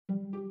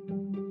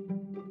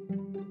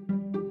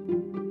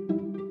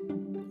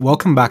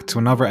Welcome back to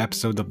another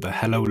episode of the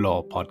Hello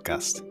Law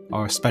podcast.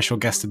 Our special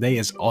guest today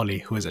is Ollie,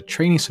 who is a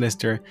trainee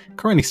solicitor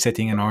currently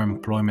sitting in our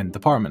employment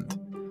department.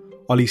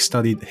 Ollie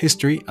studied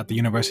history at the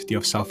University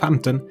of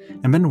Southampton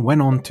and then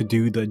went on to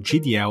do the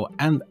GDL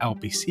and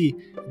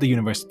LPC at the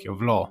University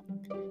of Law.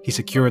 He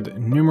secured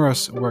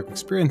numerous work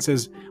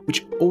experiences,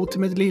 which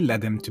ultimately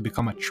led him to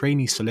become a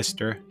trainee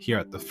solicitor here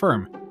at the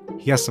firm.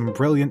 He has some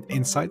brilliant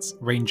insights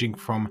ranging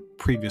from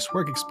previous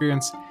work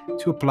experience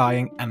to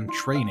applying and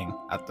training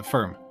at the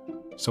firm.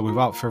 So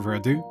without further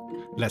ado,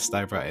 let's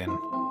dive right in.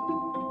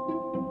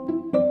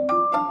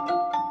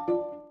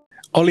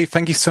 Ollie,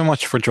 thank you so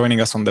much for joining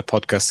us on the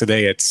podcast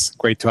today. It's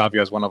great to have you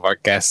as one of our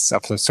guests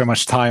after so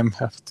much time.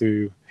 Have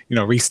to,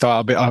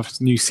 restart a bit of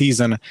new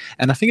season.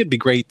 And I think it'd be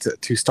great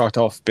to start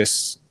off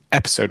this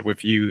episode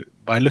with you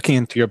by looking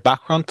into your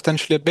background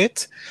potentially a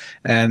bit.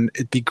 And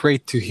it'd be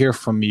great to hear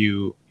from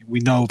you. We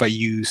know that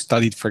you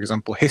studied, for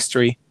example,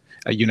 history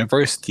at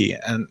university,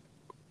 and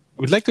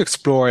we'd like to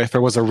explore if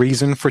there was a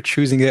reason for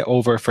choosing it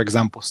over, for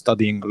example,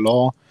 studying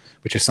law,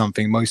 which is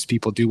something most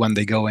people do when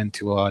they go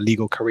into a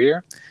legal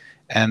career.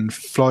 And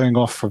flowing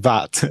off for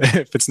that,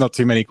 if it's not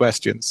too many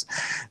questions,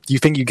 do you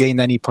think you gained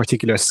any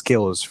particular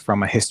skills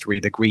from a history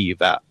degree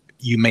that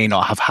you may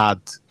not have had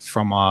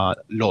from a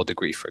law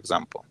degree, for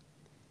example?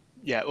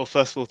 Yeah, well,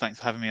 first of all, thanks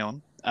for having me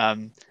on.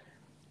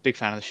 Big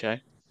fan of the show.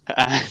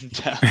 And,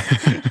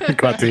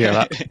 Glad to hear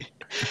that.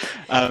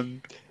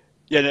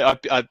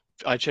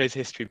 I chose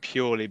history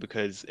purely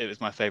because it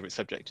was my favourite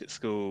subject at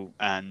school,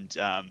 and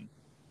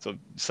so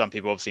some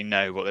people obviously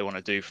know what they want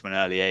to do from an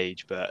early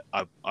age, but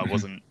I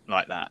wasn't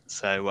like that.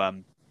 So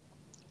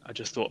I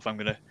just thought if I'm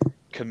going to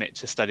commit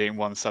to studying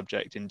one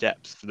subject in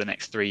depth for the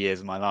next 3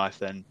 years of my life,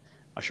 then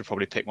I should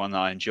probably pick one that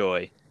I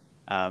enjoy.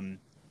 At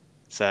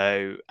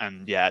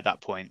that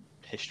point,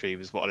 history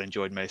was what I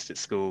enjoyed most at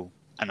school,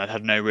 and I'd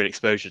had no real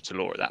exposure to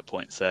law at that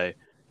point, so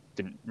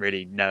didn't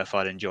really know if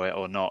I'd enjoy it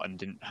or not,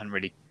 and hadn't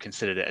really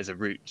considered it as a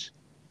route.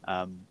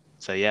 I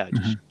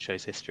just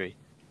chose history.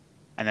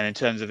 And then in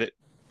terms of it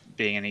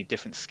being any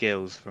different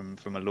skills from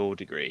a law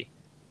degree,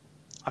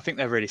 I think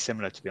they're really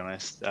similar, to be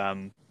honest.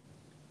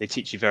 They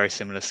teach you very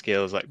similar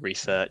skills like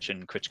research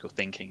and critical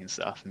thinking and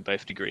stuff in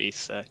both degrees,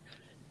 so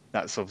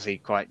that's obviously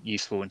quite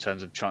useful in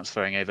terms of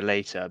transferring over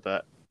later.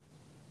 But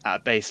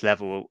at a base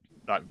level,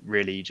 like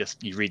really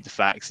you read the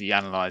facts, you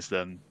analyze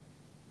them,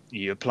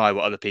 you apply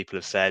what other people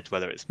have said,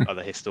 whether it's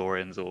other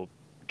historians or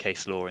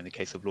case law in the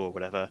case of law or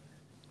whatever,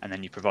 and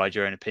then you provide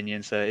your own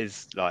opinion. So it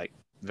is like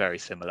very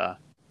similar.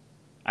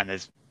 And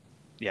there's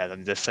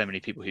so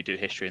many people who do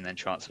history and then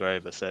transfer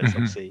over. So it's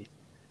obviously,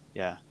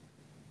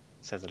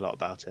 says a lot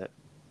about it.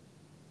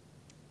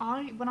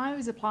 When I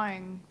was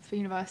applying for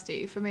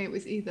university, for me it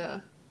was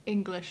either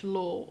English,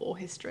 law, or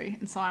history,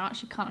 and so I'm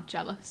actually kind of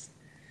jealous.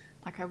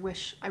 Like I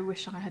wish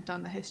I had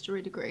done the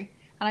history degree.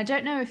 And I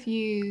don't know if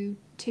you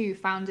too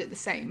found it the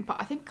same, but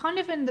I think kind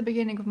of in the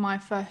beginning of my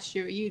first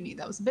year at uni,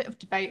 there was a bit of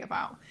debate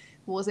about,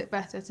 was it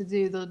better to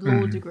do the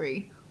law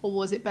degree, or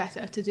was it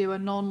better to do a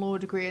non-law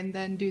degree and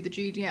then do the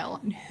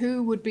GDL? And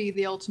who would be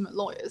the ultimate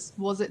lawyers?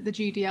 Was it the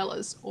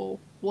GDLers or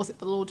was it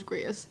the law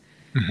degreeers?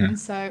 And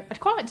so I'd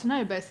quite like to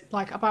know both,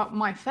 like, about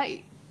my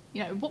fate.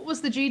 What was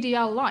the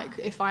GDL like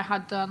if I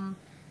had done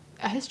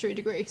a history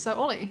degree? So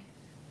Ollie,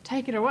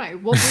 take it away.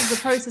 What was the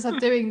process of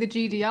doing the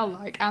GDL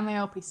like and the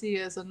LPC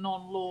as a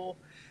non-law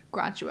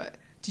graduate?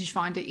 Did you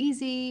find it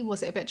easy?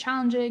 Was it a bit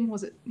challenging?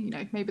 Was it,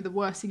 maybe the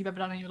worst thing you've ever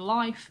done in your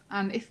life?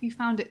 And if you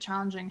found it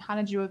challenging, how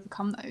did you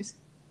overcome those?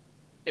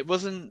 It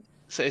wasn't,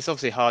 so it's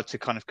obviously hard to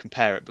kind of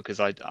compare it because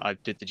I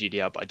did the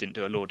GDL, but I didn't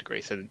do a law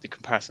degree. So the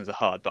comparisons are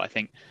hard, but I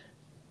think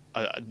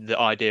the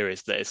idea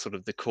is that it's sort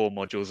of the core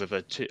modules of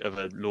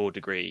a law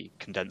degree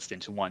condensed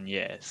into 1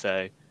 year.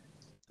 So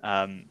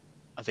I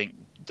think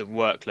the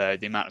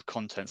workload, the amount of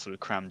content sort of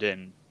crammed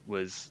in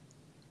was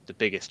the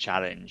biggest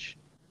challenge,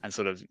 and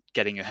sort of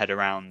getting your head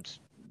around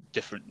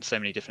so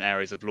many different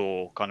areas of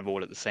law kind of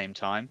all at the same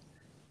time.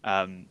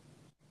 At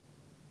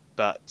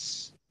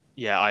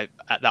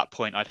that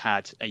point I'd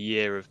had a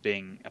year of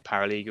being a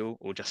paralegal,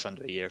 or just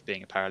under a year of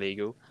being a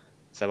paralegal.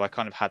 So I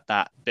kind of had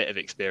that bit of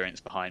experience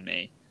behind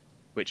me,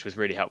 which was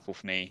really helpful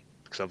for me,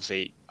 because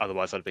obviously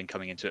otherwise I'd have been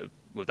coming into it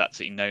with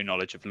absolutely no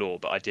knowledge of law,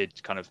 but I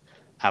did kind of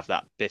have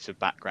that bit of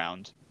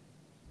background,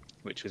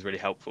 which was really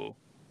helpful.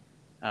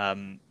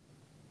 I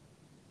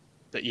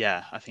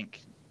think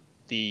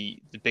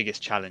the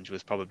biggest challenge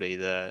was probably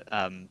the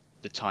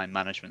time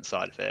management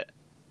side of it.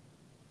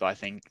 But I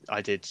think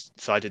I did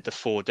the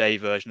 4-day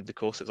version of the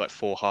course. It was like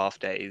 4 half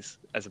days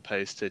as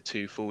opposed to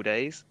 2 full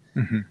days.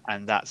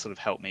 And that sort of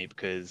helped me,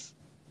 because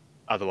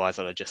otherwise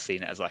I'd have just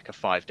seen it as like a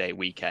 5-day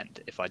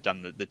weekend. If I'd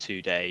done the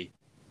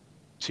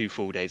 2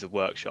 full days of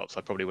workshops,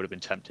 I probably would have been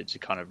tempted to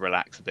kind of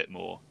relax a bit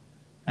more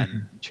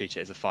and treat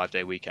it as a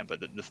 5-day weekend. But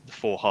the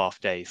 4 half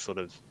days sort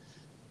of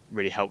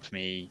really helped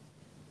me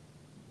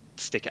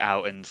stick it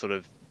out and sort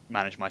of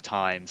manage my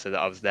time so that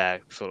I was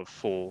there sort of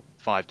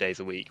 4-5 days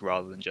a week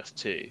rather than just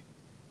 2.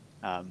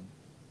 And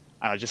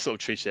I just sort of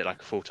treated it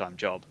like a full-time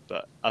job.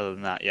 But other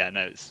than that,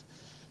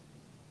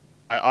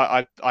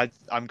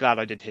 I'm glad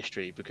I did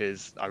history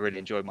because I really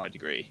enjoyed my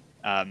degree,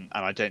 and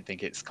I don't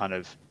think it's kind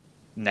of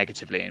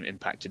negatively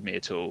impacted me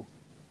at all.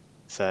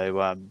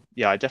 So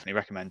yeah, I definitely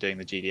recommend doing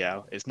the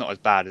GDL. It's not as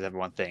bad as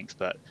everyone thinks,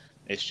 but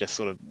it's just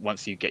sort of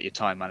once you get your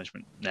time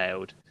management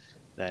nailed,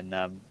 then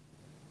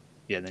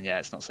yeah,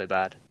 it's not so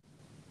bad.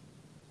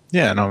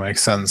 Yeah, no,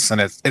 makes sense.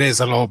 And it is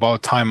a lot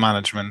about time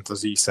management,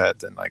 as you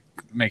said, and like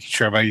making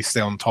sure that you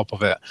stay on top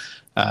of it.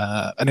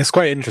 And it's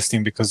quite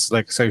interesting because,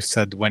 like so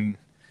said, when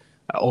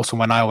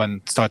I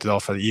started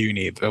off at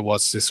uni, there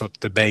was this sort of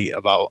debate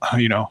about,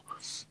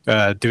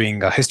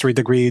 doing a history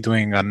degree,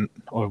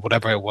 or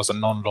whatever it was, a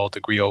non-law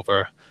degree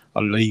over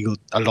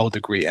a law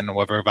degree, and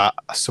whether that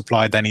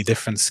supplied any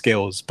different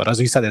skills. But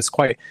as you said, it's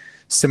quite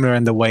similar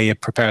in the way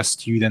it prepares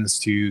students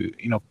to,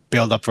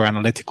 build up their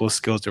analytical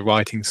skills, their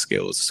writing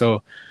skills.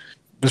 So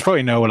there's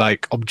probably no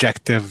like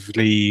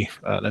objectively,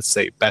 let's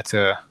say,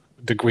 better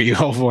degree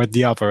over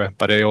the other,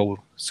 but they all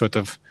sort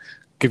of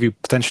give you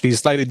potentially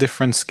slightly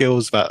different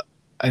skills that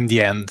in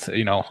the end,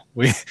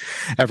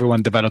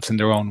 everyone develops in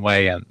their own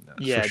way, and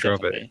Yeah, for sure.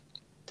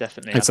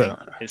 Definitely. I think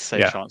it's so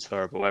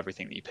transferable,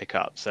 everything that you pick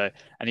up. So,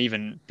 and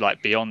even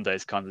like beyond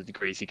those kinds of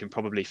degrees, you can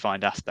probably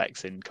find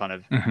aspects in kind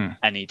of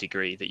any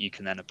degree that you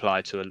can then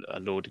apply to a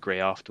law degree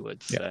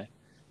afterwards. Yeah. So,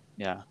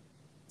 yeah.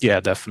 Yeah,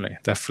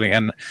 definitely.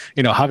 And,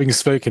 having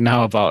spoken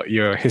now about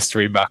your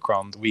history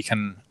background, we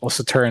can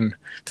also turn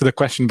to the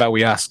question that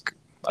we ask,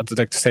 I'd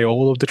like to say,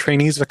 all of the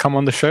trainees that come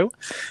on the show,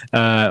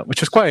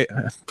 which is quite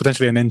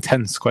potentially an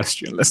intense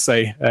question, let's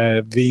say,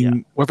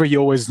 whether you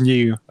always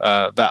knew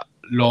that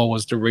law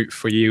was the route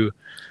for you.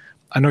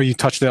 I know you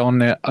touched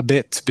on it a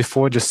bit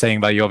before, just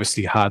saying that you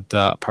obviously had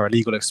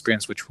paralegal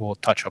experience, which we'll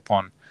touch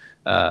upon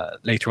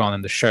later on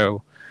in the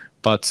show.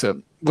 But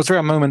was there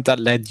a moment that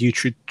led you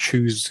to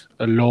choose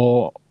a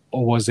law,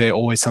 or was there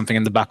always something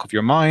in the back of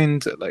your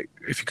mind? Like,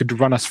 if you could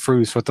run us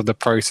through sort of the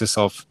process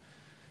of,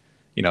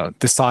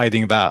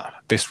 deciding that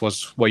this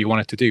was what you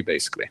wanted to do,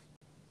 basically.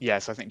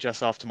 Yes, I think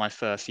just after my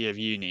first year of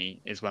uni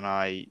is when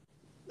I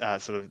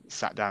sort of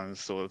sat down and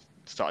sort of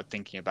started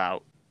thinking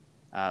about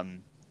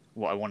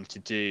what I wanted to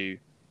do.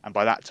 And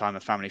by that time, a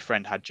family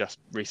friend had just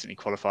recently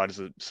qualified as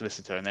a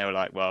solicitor, and they were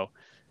like, well,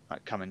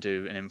 like, come and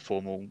do an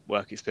informal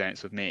work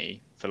experience with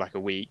me for like a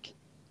week.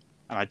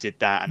 And I did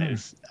that, and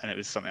it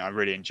was something I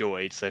really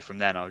enjoyed. So from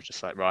then I was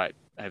just like, right,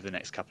 over the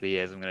next couple of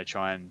years, I'm going to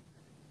try and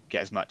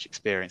get as much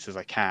experience as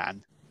I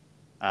can,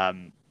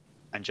 and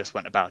just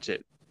went about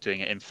it,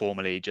 doing it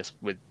informally, just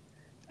with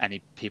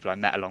any people I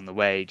met along the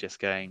way, just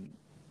going,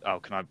 oh,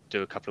 can I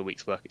do a couple of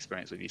weeks work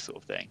experience with you, sort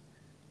of thing.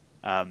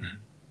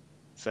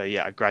 So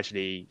yeah, I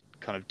gradually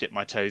kind of dipped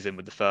my toes in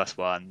with the first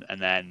one, and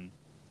then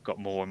got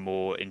more and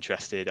more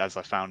interested as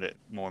I found it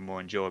more and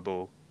more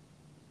enjoyable.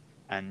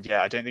 And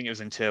yeah, I don't think it was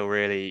until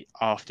really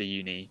after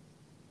uni,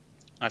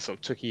 I sort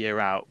of took a year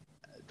out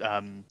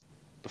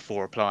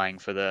before applying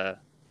for the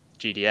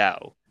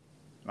GDL.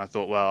 And I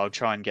thought, well, I'll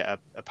try and get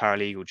a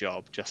paralegal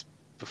job just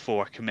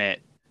before I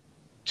commit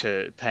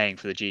to paying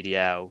for the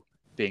GDL,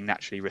 being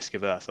naturally risk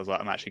averse. I was like,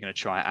 I'm actually going to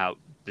try it out,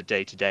 the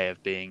day-to-day of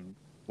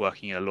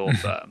working in a law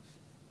firm.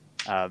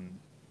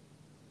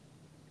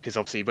 Because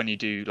obviously when you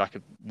do like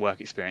a work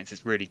experience,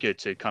 it's really good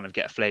to kind of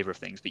get a flavour of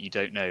things, but you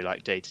don't know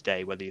like day to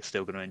day whether you're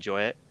still going to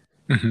enjoy it.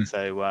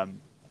 So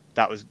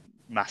that was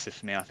massive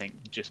for me. I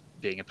think just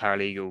being a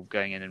paralegal,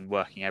 going in and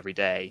working every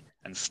day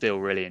and still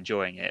really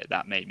enjoying it,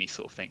 that made me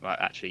sort of think, right,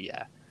 actually,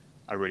 yeah,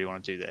 I really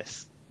want to do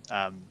this.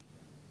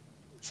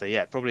 So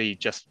yeah, probably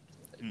just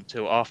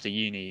until after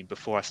uni,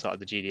 before I started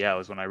the GDL,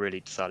 was when I really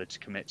decided to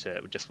commit to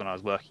it, just when I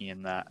was working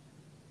in that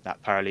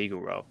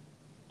paralegal role.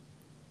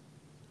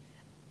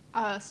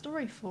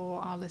 Story for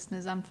our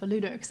listeners and for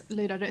Ludo, because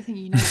Ludo, I don't think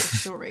you know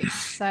this story.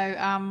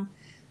 So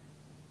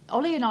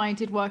Ollie and I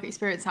did work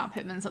experience at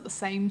Pitmans at the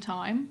same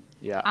time.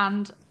 Yeah.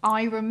 And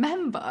I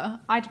remember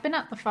I'd been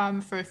at the firm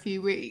for a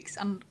few weeks,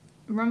 and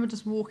I remember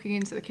just walking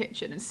into the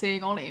kitchen and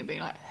seeing Ollie and being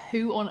like,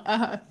 who on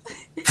earth?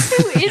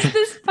 Who is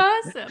this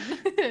person?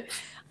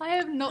 I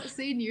have not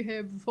seen you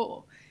here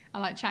before.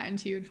 And like chatting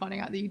to you and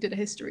finding out that you did a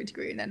history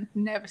degree and then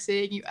never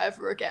seeing you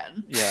ever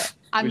again. Yeah.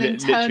 And we then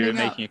literally were turning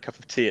up, making a cup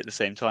of tea at the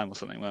same time or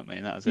something, weren't we?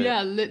 And that was it.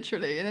 yeah,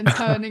 literally. And then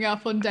turning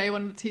up on day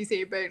one of the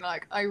TC being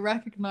like, I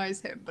recognise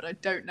him, but I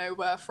don't know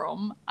where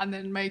from. And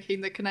then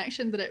making the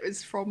connection that it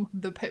was from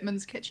the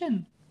Pitman's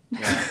kitchen.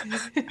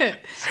 Yeah.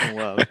 Small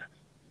world.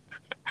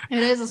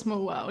 It is a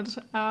small world.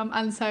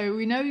 And so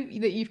we know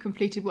that you've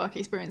completed work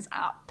experience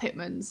at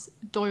Pitmans,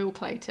 Doyle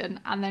Clayton,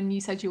 and then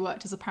you said you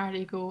worked as a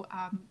paralegal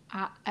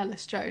at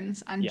Ellis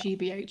Jones and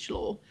GBH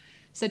Law.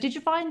 So did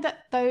you find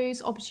that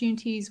those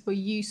opportunities were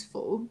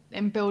useful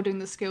in building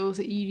the skills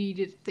that you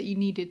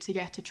needed to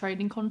get a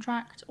training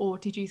contract, or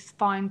did you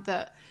find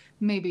that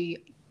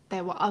maybe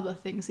there were other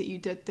things that you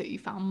did that you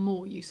found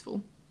more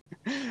useful?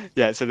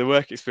 Yeah, so the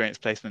work experience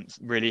placements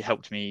really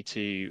helped me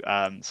to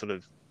sort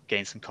of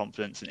gain some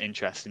confidence and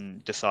interest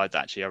and decide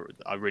that actually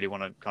I really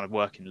want to kind of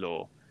work in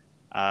law.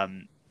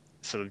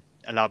 Sort of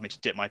allowed me to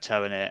dip my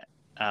toe in it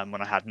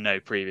when I had no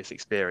previous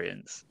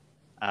experience.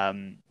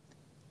 But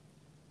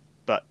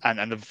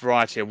and the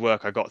variety of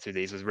work I got through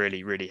these was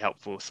really, really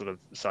helpful. So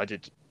I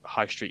did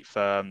high street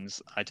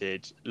firms, I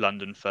did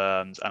London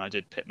firms, and I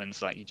did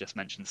Pitmans, like you just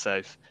mentioned,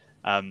 Soph.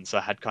 So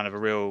I had kind of a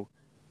real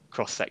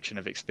cross section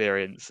of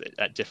experience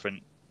at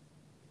different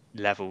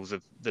levels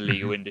of the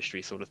legal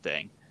industry, sort of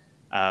thing.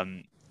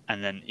 And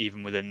then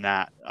even within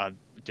that, I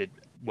did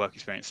work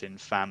experience in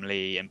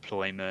family,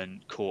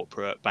 employment,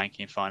 corporate,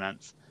 banking and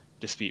finance,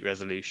 dispute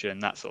resolution,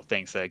 that sort of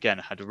thing. So again,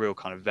 I had a real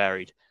kind of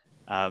varied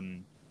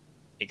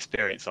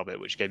experience of it,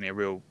 which gave me a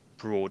real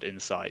broad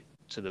insight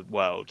to the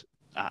world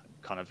at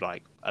kind of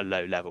like a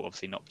low level,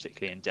 obviously not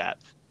particularly in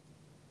depth.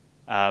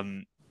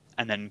 And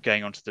then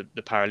going on to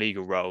the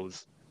paralegal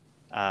roles,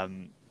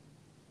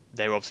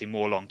 they were obviously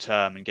more long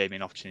term and gave me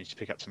an opportunity to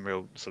pick up some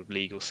real sort of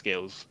legal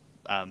skills.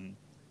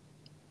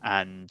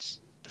 And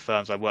the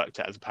firms I worked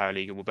at as a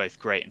paralegal were both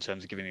great in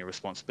terms of giving me a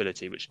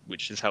responsibility,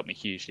 which has helped me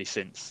hugely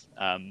since.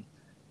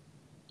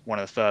 One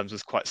of the firms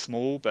was quite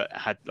small, but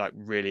had like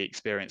really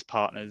experienced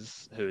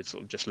partners who had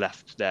sort of just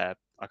left their,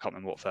 I can't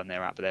remember what firm they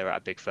were at, but they were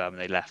at a big firm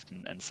and they left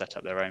and set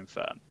up their own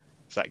firm.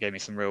 So that gave me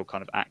some real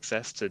kind of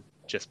access to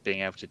just being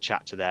able to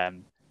chat to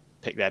them,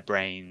 pick their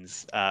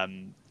brains,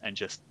 and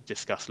just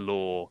discuss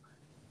law,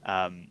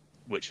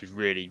 which was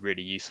really,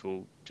 really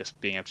useful, just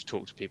being able to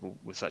talk to people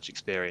with such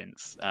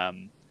experience.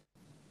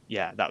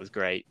 Yeah, that was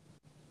great.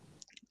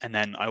 And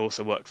then I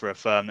also worked for a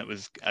firm that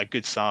was a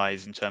good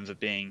size in terms of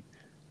being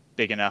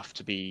big enough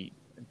to be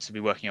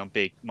working on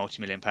big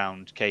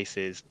multi-million-pound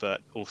cases, but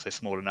also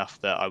small enough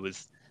that I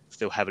was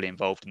still heavily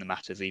involved in the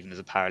matters, even as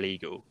a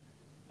paralegal.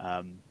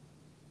 I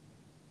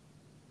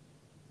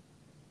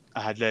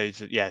had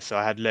loads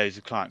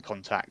of client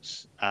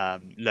contacts,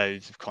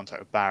 loads of contact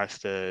with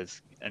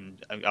barristers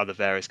and other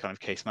various kind of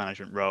case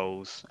management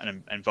roles,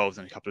 and involved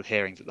in a couple of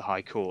hearings at the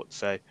High Court.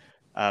 So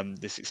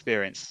this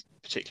experience,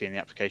 particularly in the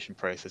application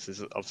process,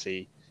 is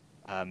obviously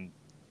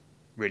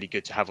really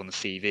good to have on the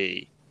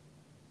CV.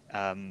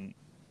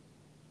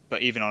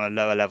 But even on a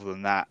lower level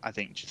than that, I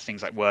think just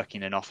things like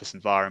working in an office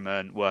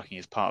environment, working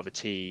as part of a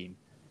team,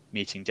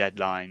 meeting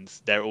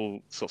deadlines, they're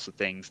all sorts of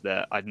things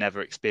that I'd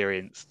never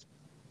experienced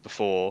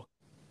before.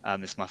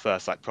 This is my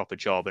first like proper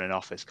job in an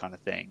office kind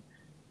of thing.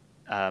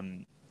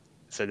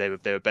 So they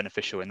were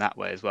beneficial in that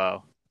way as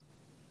well.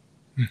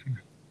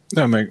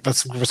 No, mate,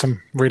 that's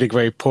some really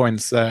great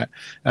points there.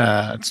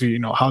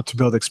 To how to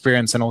build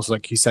experience, and also,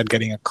 like you said,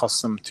 getting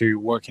accustomed to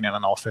working in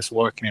an office,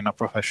 working in a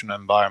professional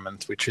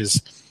environment, which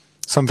is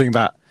something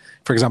that,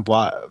 for example,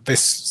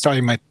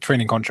 starting my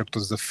training contract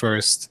was the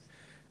first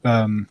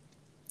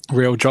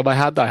real job I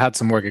had. I had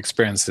some work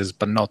experiences,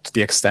 but not to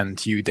the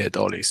extent you did,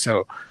 Ollie.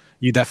 So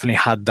you definitely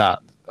had that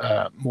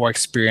more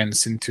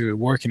experience into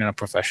working in a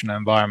professional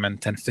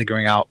environment and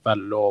figuring out that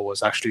law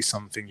was actually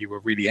something you were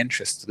really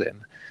interested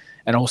in.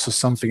 And also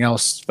something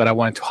else that I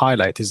wanted to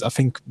highlight is, I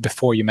think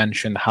before you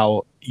mentioned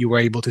how you were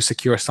able to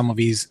secure some of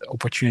these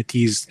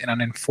opportunities in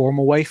an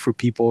informal way through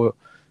people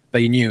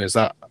that you knew. Is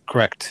that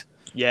correct?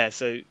 Yeah,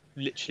 so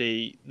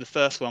literally the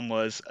first one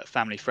was a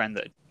family friend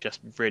that just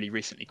really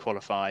recently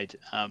qualified.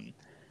 And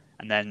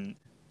then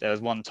there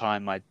was one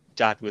time my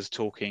dad was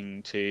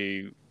talking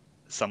to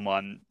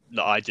someone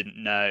that I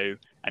didn't know,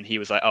 and he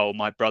was like, "Oh,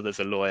 my brother's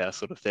a lawyer,"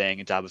 sort of thing.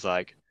 And dad was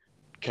like,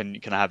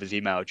 can I have his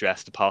email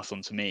address to pass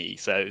on to me?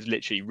 So it was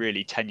literally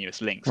really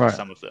tenuous links with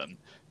some of them.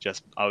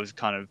 Just I was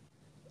kind of,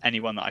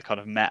 anyone that I kind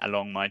of met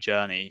along my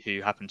journey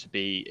who happened to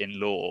be in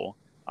law,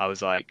 I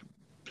was like,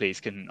 please,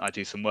 can I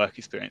do some work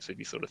experience with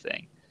you, sort of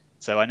thing.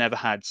 So I never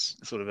had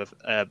sort of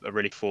a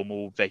really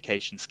formal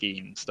vacation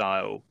scheme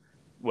style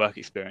work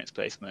experience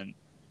placement,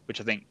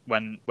 which I think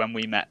when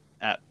we met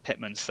at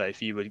Pitmans, so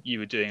if you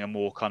were doing a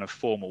more kind of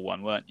formal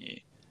one, weren't you?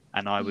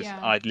 And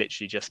I'd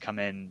literally just come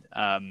in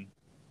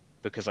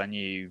because I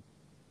knew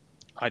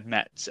I'd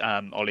met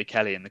Ollie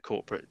Kelly in the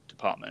corporate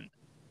department,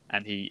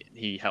 and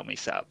he helped me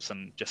set up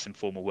some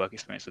informal work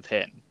experience with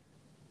him.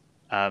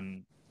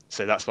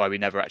 So that's why we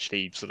never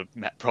actually sort of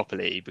met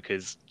properly,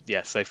 because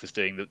Soph was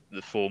doing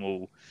the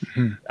formal,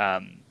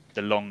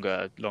 the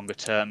longer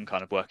term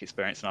kind of work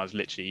experience, and I was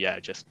literally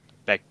just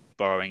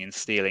borrowing and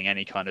stealing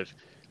any kind of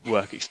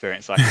work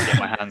experience I could get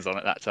my hands on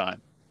at that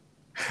time.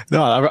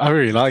 No, I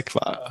really like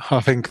that. I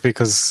think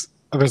because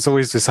there's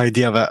always this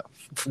idea that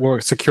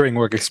securing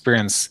work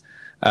experience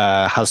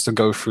has to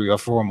go through a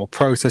formal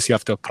process. You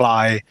have to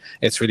apply.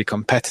 It's really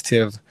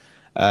competitive.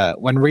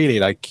 When really,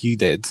 like you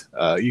did,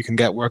 you can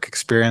get work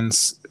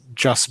experience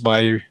just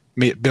by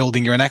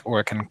building your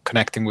network and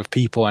connecting with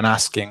people and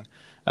asking,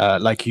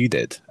 like you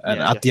did.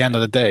 And at the end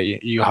of the day,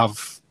 you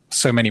have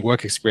so many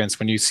work experience.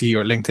 When you see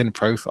your LinkedIn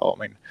profile,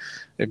 I mean,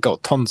 you've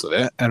got tons of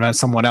it. And then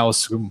someone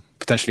else who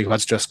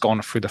has just gone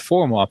through the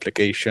formal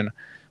application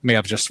may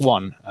have just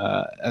one.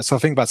 So I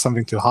think that's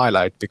something to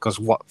highlight, because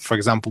for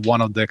example,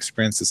 one of the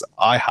experiences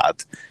I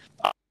had,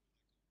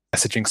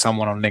 messaging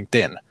someone on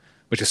LinkedIn,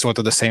 which is sort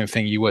of the same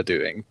thing you were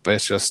doing, but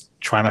it's just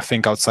trying to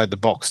think outside the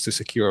box to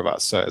secure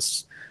that. So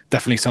it's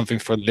definitely something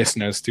for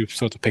listeners to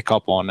sort of pick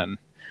up on, and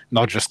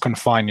not just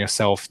confine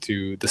yourself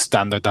to the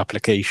standard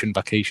application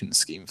vacation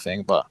scheme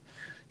thing, but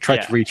try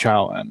to reach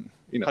out and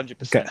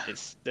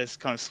 100%. There's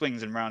kind of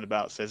swings and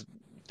roundabouts. There's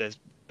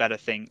better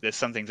things. There's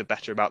some things are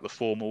better about the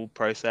formal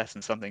process,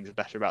 and some things are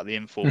better about the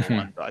informal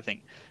one. But I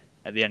think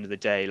at the end of the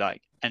day,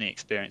 like, any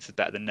experience is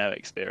better than no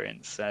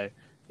experience. So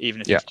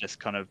even if it's just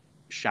kind of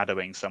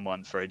shadowing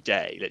someone for a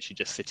day, literally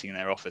just sitting in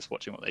their office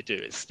watching what they do,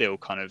 it's still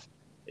kind of,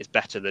 it's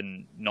better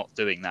than not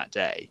doing that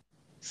day.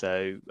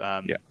 So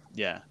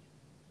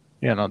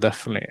no,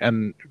 definitely.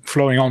 And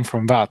flowing on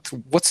from that,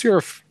 what's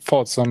your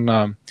thoughts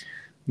on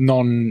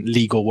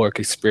non-legal work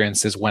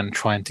experiences when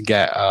trying to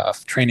get a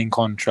training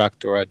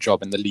contract or a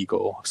job in the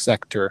legal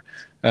sector?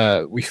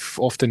 We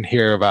often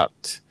hear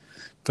about,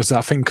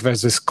 I think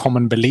there's this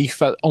common belief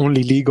that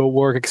only legal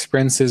work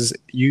experience is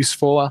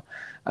useful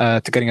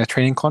to getting a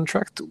training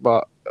contract,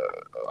 but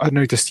I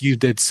noticed you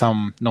did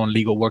some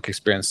non-legal work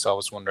experience, so I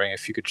was wondering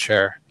if you could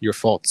share your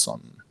thoughts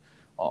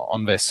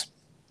on this.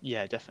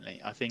 Yeah,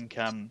 definitely. I think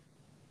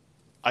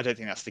I don't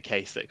think that's the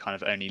case, that kind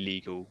of only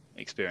legal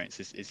experience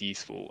is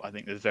useful. I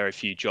think there's very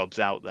few jobs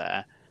out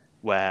there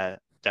where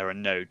there are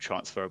no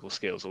transferable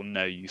skills or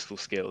no useful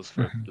skills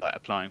for like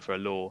applying for a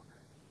law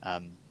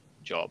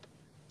job.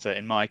 So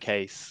in my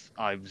case,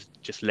 I was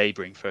just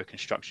labouring for a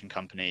construction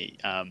company,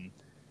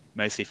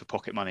 mostly for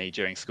pocket money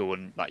during school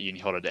and like uni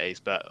holidays.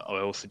 But I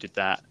also did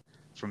that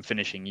from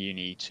finishing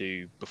uni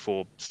to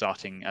before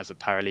starting as a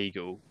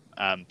paralegal,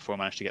 before I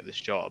managed to get this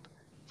job,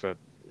 for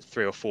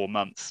 3 or 4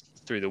 months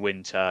through the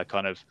winter,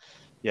 kind of,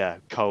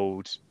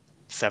 cold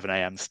 7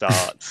 a.m.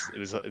 starts. It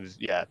was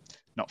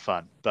not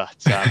fun.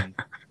 But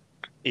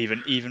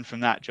even from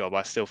that job,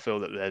 I still feel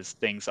that there's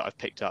things that I've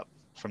picked up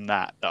from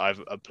that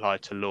I've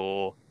applied to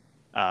law.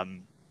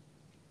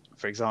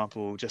 For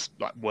example, just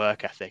like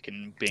work ethic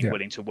and being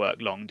willing to work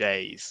long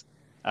days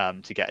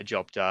to get a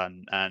job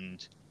done,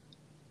 and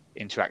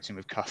interacting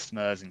with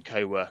customers and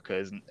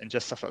co-workers and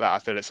just stuff like that. I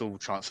feel it's all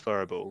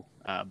transferable.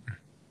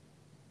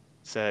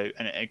 So,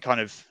 and it kind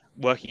of,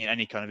 working in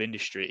any kind of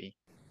industry,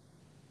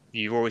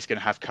 you're always going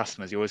to have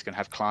customers, you're always going to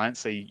have clients.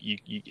 So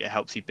it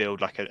helps you build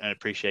like an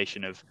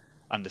appreciation of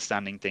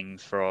understanding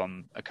things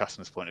from a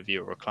customer's point of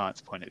view or a client's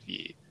point of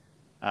view.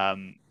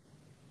 And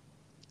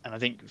I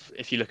think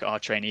if you look at our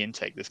trainee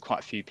intake, there's quite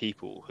a few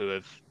people who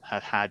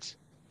have had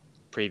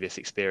previous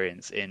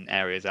experience in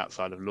areas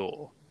outside of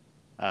law,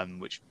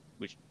 which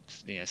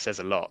says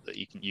a lot, that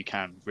you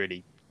can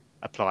really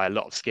apply a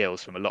lot of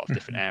skills from a lot of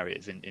different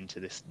areas into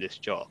this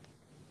job.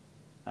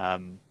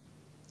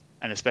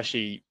 And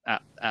especially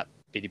at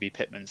BDB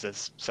Pitmans,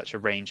 there's such a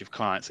range of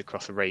clients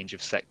across a range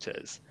of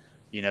sectors.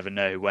 You never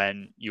know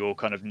when your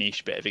kind of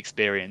niche bit of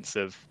experience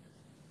of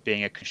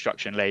being a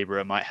construction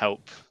labourer might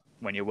help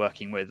when you're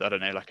working with, I don't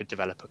know, like a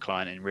developer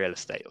client in real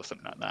estate or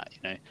something like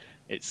that.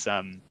 It's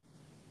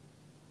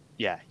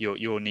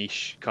your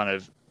niche kind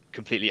of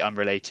completely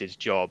unrelated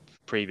job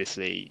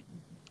previously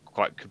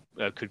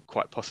could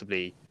quite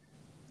possibly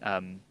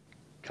come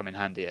in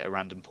handy at a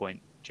random point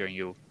during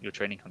your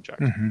training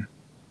contract.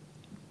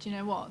 Do you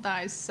know what?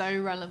 That is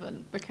so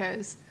relevant,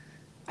 because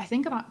I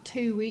think about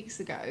 2 weeks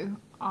ago,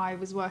 I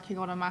was working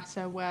on a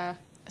matter where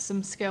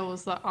some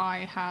skills that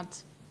I had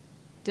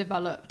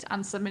developed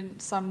and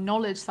some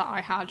knowledge that I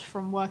had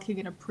from working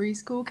in a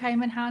preschool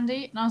came in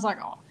handy. And I was like,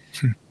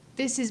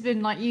 this has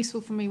been like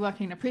useful for me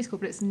working in a preschool,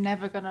 but it's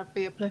never going to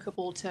be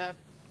applicable to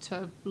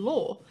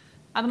law.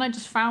 And then I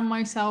just found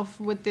myself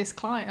with this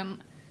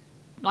client,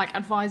 like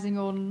advising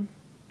on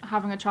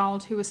having a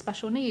child who was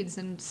special needs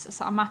and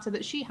a matter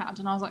that she had.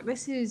 And I was like,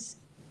 this is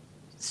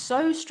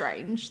so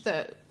strange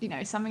that,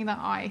 something that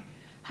I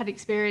had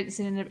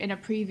experienced in a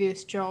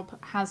previous job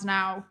has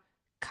now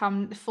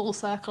come full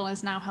circle,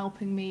 is now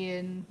helping me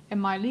in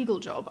my legal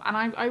job.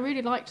 And I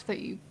really liked that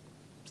you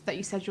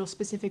said your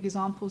specific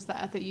examples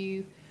there,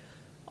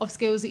 of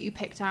skills that you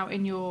picked out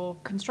in your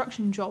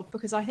construction job,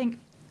 because I think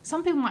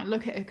some people might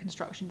look at a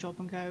construction job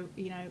and go,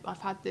 I've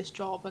had this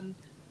job and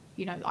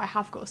I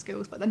have got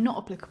skills, but they're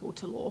not applicable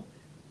to law.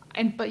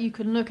 But you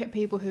can look at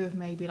people who have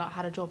maybe like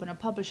had a job in a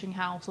publishing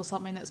house or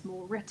something that's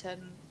more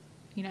written,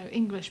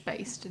 English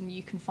based, and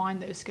you can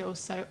find those skills.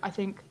 So I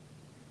think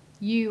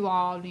you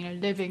are,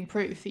 living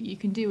proof that you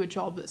can do a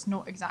job that's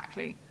not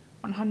exactly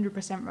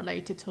 100%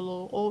 related to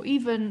law, or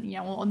even,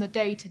 on the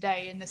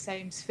day-to-day in the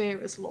same sphere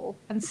as law,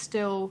 and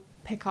still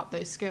pick up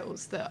those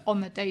skills that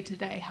on the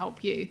day-to-day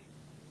help you.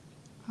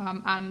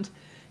 And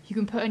you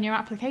can put in your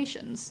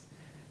applications.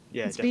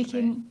 Yeah,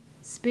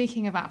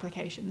 Speaking of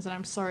applications, and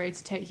I'm sorry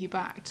to take you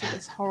back to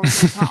this horrible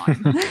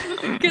time,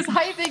 because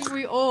I think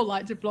we all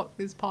like to block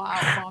this part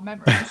out of our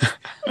memories.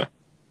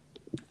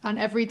 And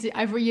every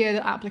year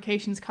that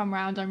applications come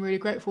around, I'm really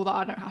grateful that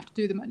I don't have to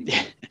do them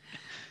anymore.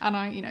 And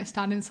I,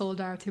 stand in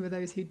solidarity with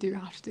those who do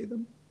have to do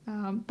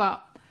them.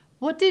 But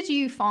what did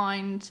you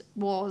find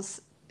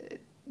was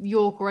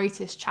your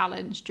greatest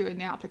challenge during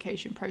the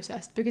application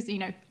process? Because,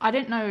 I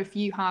don't know if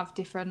you have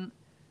different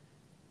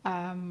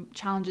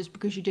challenges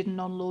because you did a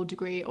non-law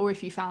degree, or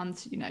if you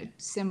found,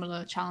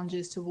 similar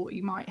challenges to what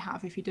you might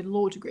have if you did a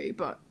law degree.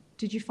 But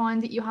did you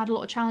find that you had a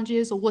lot of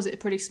challenges, or was it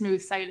pretty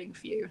smooth sailing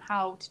for you?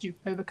 How did you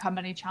overcome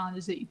any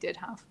challenges that you did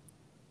have?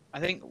 I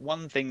think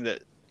one thing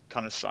that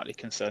kind of slightly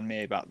concerned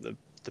me about the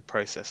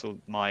process, or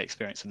my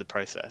experience of the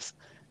process,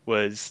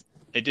 was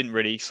it didn't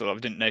really I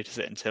didn't notice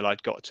it until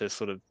I'd got to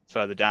sort of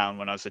further down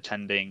when I was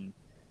attending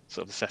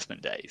sort of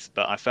assessment days.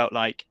 But I felt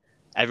like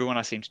everyone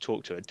I seemed to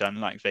talk to had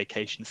done like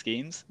vacation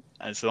schemes,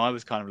 and so I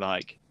was kind of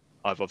like,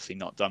 I've obviously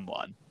not done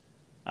one.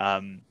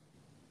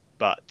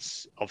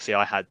 But obviously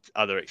I had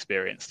other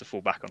experience to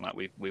fall back on, like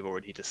we've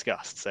already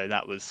discussed. So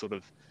that was sort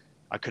of,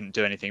 I couldn't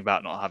do anything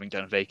about not having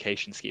done a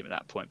vacation scheme at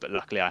that point. But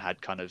luckily I had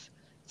kind of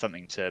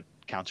something to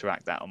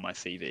counteract that on my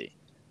CV.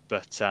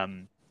 But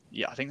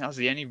yeah, I think that was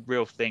the only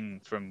real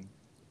thing from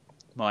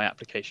my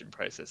application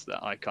process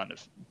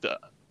that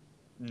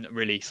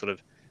really sort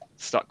of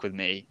stuck with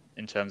me,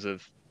 in terms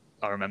of,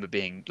 I remember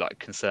being like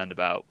concerned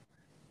about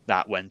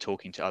that when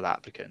talking to other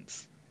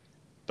applicants.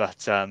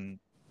 But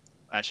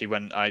actually,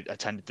 when I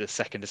attended the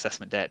second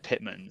assessment day at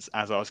Pitmans,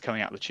 as I was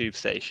coming out of the tube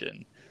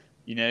station,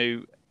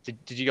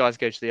 did you guys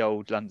go to the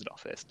old London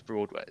office, the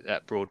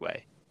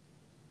Broadway?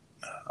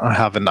 I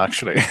haven't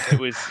actually.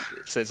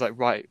 It's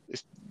like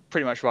it's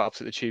pretty much right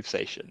opposite the tube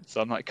station. So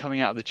I'm like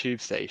coming out of the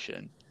tube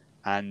station,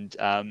 and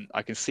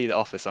I can see the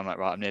office. I'm like,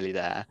 right, I'm nearly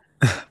there.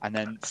 And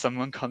then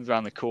someone comes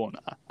around the corner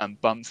and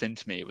bumps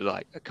into me with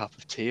like a cup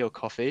of tea or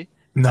coffee,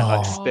 and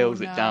like No.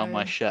 spills it down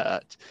my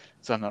shirt.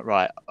 So I'm like,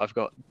 right,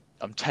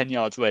 I'm 10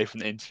 yards away from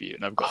the interview,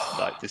 and I've got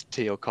like this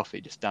tea or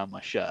coffee just down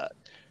my shirt.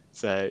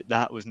 So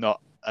that was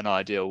not an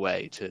ideal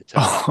way to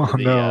turn up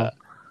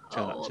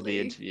to the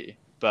interview.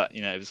 But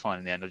it was fine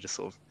in the end. I just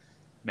sort of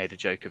made a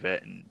joke of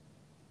it and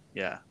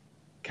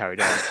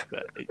carried on.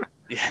 But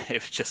it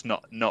was just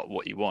not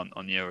what you want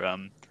on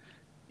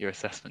your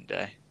assessment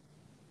day.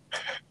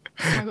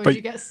 Oh my god, But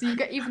you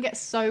even get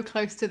so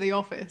close to the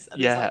office,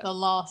 and it's like the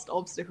last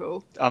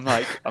obstacle. I'm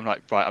like,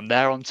 right, I'm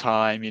there on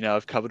time,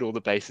 I've covered all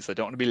the bases, I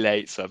don't want to be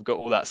late, so I've got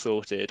all that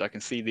sorted, I can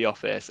see the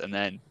office, and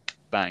then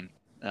bang,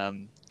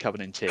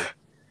 covered in tea.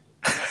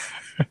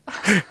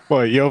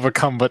 well, you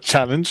overcome that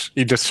challenge.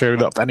 You just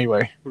showed up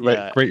anyway.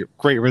 Yeah.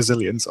 Great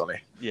resilience,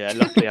 Ollie. Yeah,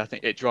 luckily I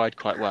think it dried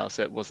quite well,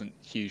 so it wasn't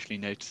hugely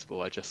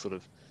noticeable.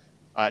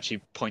 I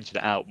actually pointed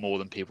it out more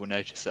than people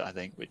noticed it, I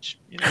think, which,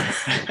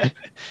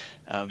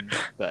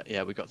 but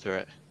yeah, we got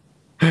through it.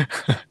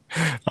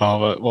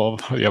 Oh, well,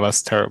 yeah,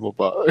 that's terrible,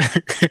 but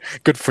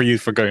good for you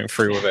for going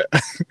through with it.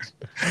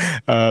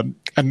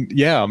 And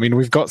yeah, I mean,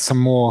 we've got some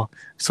more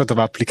sort of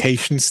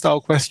application style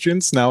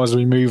questions now as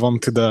we move on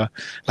to the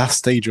last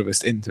stage of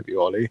this interview,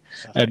 Ollie.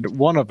 Perfect. And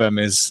one of them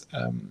is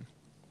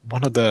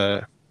one of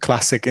the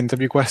classic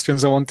interview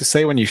questions I want to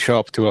say when you show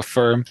up to a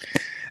firm.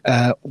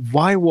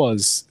 Why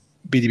was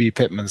BDB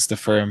Pitmans the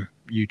firm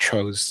you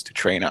chose to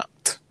train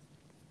at?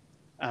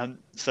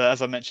 So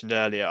as I mentioned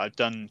earlier, I've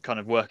done kind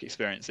of work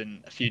experience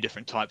in a few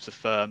different types of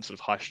firms, sort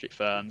of high street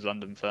firms,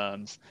 London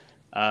firms,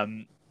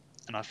 and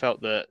I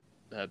felt that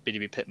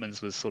BDB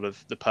Pitmans was sort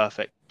of the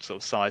perfect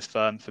sort of size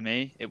firm for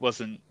me. It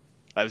was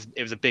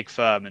a big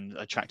firm and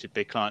attracted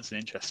big clients and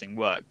interesting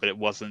work, but it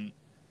wasn't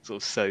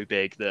sort of so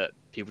big that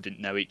people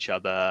didn't know each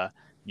other.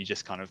 You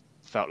just kind of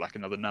felt like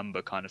another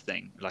number kind of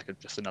thing, like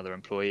just another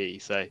employee.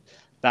 So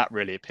that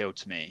really appealed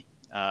to me.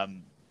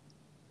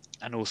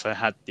 And also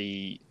had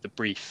the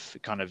brief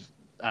kind of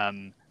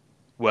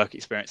work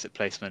experience at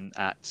placement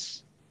at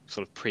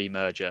sort of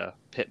pre-merger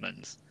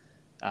Pitmans,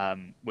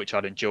 which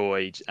I'd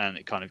enjoyed, and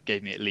it kind of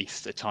gave me at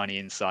least a tiny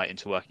insight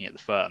into working at the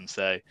firm.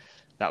 So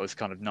that was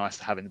kind of nice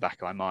to have in the back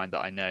of my mind,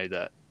 that I know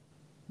that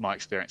my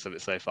experience of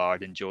it so far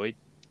I'd enjoyed.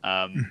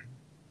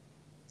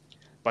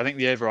 But I think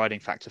the overriding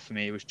factor for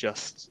me was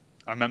just,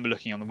 I remember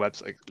looking on the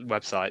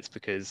websites,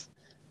 because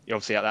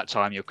obviously at that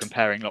time you're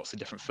comparing lots of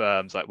different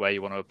firms, like where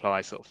you want to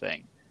apply sort of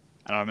thing.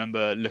 And I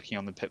remember looking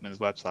on the Pitmans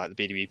website,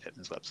 the BDB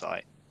Pitmans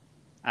website,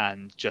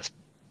 and just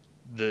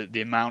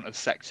the amount of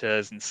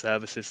sectors and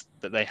services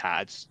that they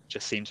had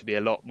just seemed to be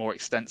a lot more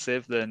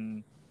extensive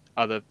than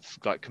other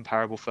like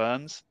comparable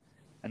firms.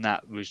 And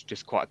that was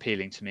just quite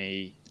appealing to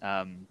me.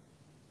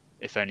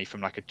 If only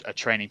from like a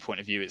training point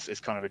of view, it's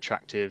kind of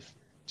attractive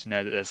to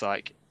know that there's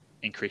like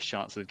increased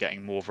chance of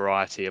getting more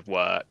variety of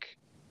work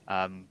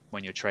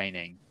when you're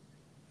training.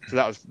 So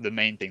that was the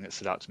main thing that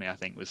stood out to me, I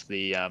think, was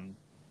the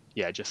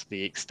just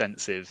the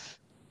extensive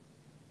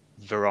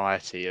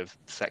variety of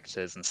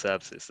sectors and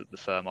services that the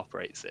firm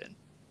operates in.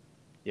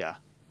 Yeah.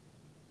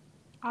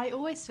 I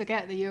always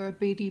forget that you're a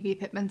BDB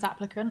Pitmans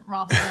applicant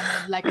rather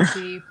than a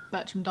legacy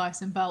Bertram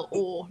Dyson Bell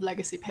or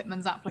legacy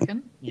Pitmans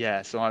applicant.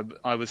 Yeah, so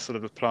I was sort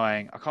of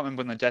applying, I can't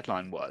remember when the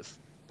deadline was,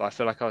 but I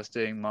feel like I was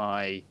doing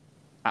my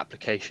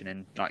application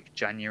in like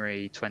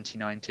January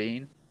 2019,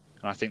 and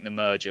I think the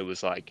merger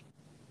was like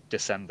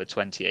December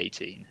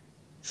 2018.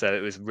 So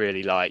it was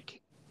really like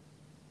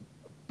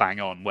bang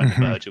on when the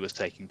merger was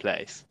taking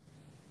place.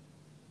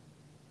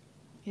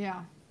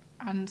 Yeah,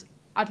 and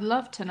I'd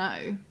love to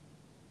know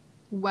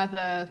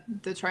whether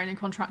the training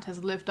contract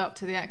has lived up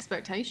to the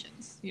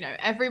expectations.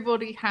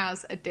 Everybody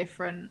has a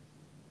different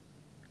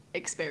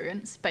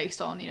experience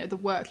based on, the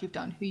work you've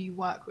done, who you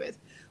work with,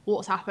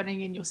 what's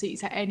happening in your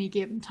seats at any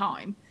given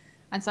time.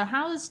 And so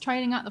how has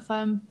training at the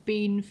firm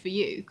been for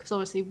you? Because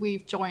obviously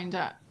we've joined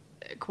at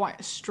quite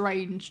a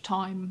strange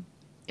time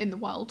in the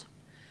world.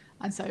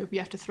 And so we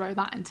have to throw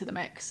that into the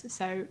mix.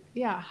 So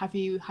yeah, have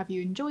you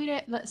enjoyed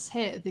it? Let's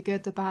hear the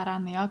good, the bad,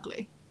 and the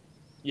ugly.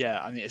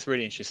 Yeah, I mean, it's a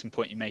really interesting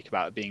point you make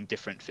about it being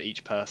different for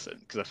each person,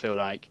 because I feel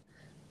like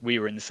we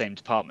were in the same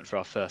department for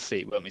our first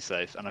seat, weren't we,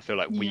 Soph? And I feel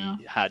like Yeah.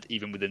 we had,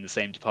 even within the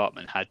same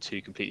department, had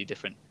two completely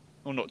different,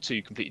 well, not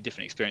two completely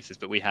different experiences,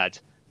 but we had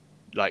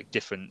like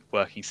different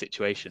working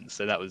situations.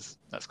 So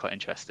that's quite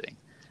interesting.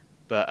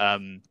 But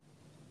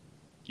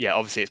yeah,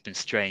 obviously it's been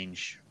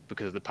strange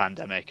because of the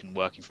pandemic and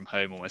working from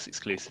home almost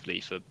exclusively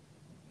for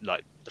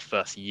like the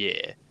first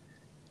year.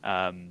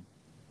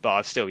 But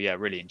I've still, yeah,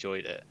 really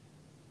enjoyed it.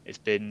 It's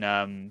been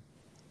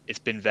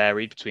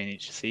varied between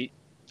each seat,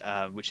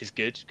 which is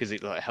good because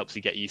it like helps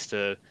you get used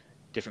to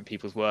different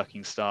people's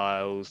working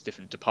styles,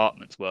 different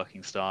departments'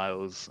 working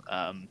styles,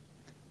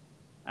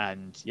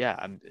 and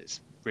yeah,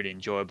 it's really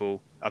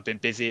enjoyable. I've been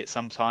busy at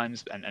some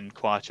times and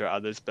quieter at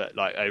others, but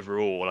like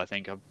overall, I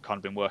think I've kind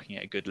of been working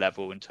at a good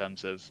level in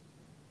terms of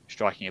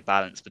striking a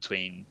balance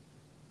between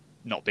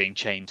not being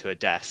chained to a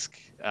desk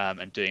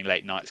and doing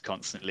late nights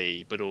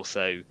constantly, but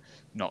also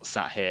not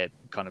sat here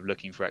kind of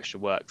looking for extra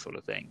work sort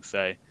of thing.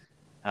 So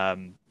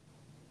um,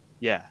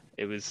 yeah,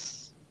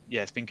 it's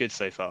been good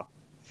so far.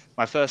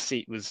 My first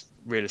seat was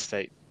real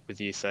estate with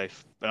you,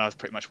 Soph, and I was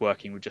pretty much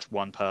working with just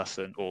one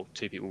person or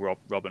two people,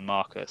 Rob and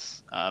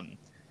Marcus.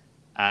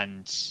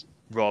 And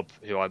Rob,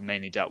 who I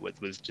mainly dealt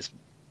with, was just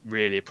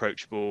really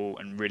approachable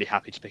and really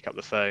happy to pick up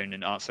the phone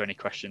and answer any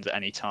questions at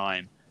any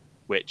time,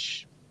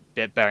 which,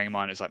 bearing in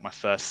mind it was like my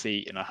first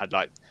seat and I had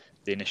like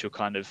the initial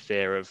kind of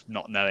fear of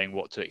not knowing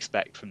what to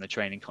expect from the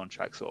training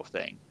contract sort of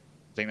thing.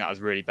 I think that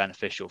was really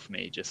beneficial for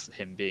me, just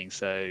him being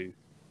so,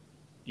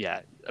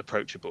 yeah,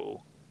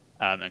 approachable,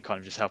 and kind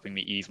of just helping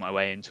me ease my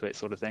way into it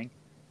sort of thing.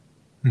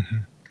 Mm-hmm.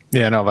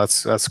 Yeah, no,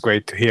 that's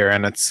great to hear,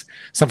 and it's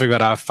something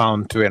that I've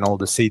found too in all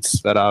the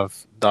seats that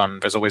I've done.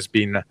 There's always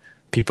been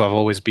people have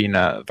always been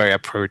very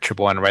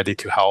approachable and ready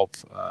to help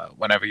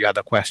whenever you had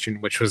a question,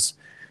 which was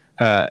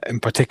in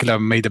particular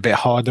made a bit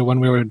harder when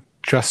we were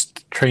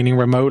just training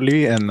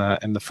remotely in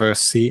the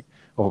first seat,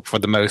 or for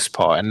the most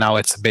part. And now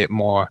it's a bit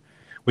more.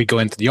 We go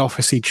into the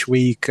office each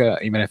week,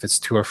 even if it's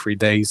 2 or 3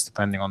 days,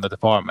 depending on the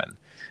department.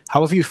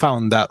 How have you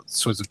found that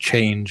sort of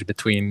change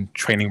between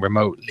training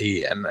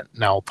remotely and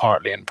now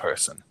partly in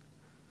person?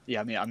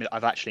 Yeah, I mean,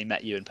 I've actually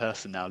met you in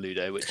person now,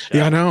 Ludo, which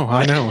Yeah,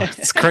 I know.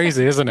 It's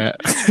crazy, isn't it?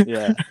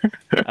 yeah.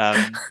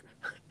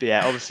 But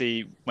yeah,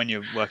 obviously, when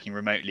you're working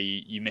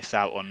remotely, you miss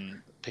out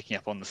on picking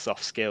up on the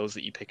soft skills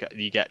that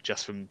you get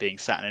just from being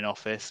sat in an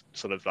office,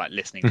 sort of like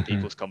listening to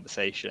people's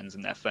conversations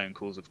and their phone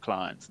calls with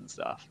clients and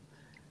stuff.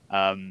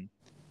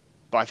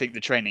 But I think the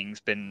training's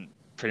been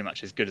pretty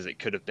much as good as it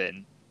could have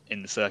been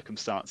in the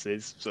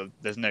circumstances. So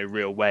there's no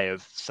real way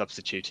of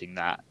substituting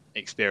that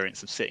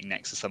experience of sitting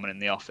next to someone in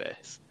the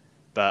office.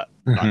 But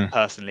like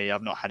personally,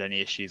 I've not had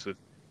any issues with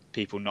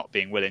people not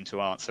being willing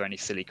to answer any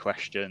silly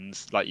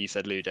questions. Like you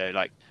said, Ludo,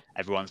 like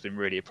everyone's been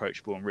really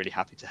approachable and really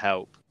happy to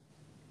help.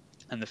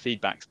 And the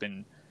feedback's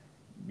been,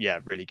 yeah,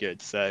 really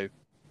good. So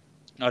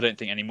I don't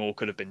think any more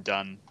could have been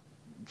done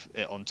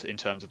in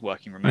terms of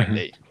working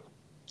remotely.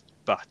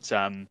 But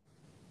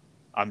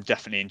I'm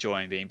definitely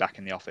enjoying being back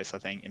in the office. I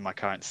think in my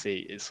current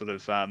seat, it's sort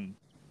of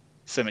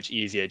so much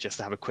easier just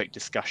to have a quick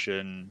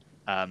discussion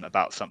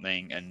about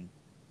something. And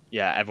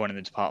yeah, everyone in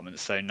the department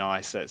is so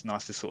nice. So it's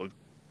nice to sort of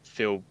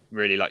feel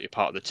really like you're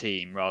part of the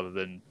team rather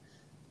than,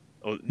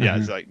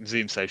 it's like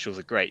Zoom socials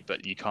are great,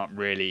 but you can't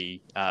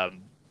really,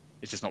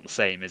 it's just not the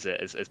same, is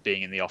it, as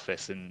being in the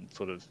office and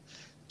sort of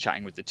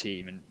chatting with the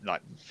team and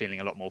like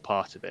feeling a lot more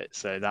part of it.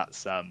 So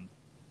that's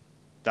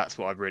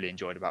what I've really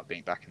enjoyed about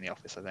being back in the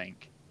office, I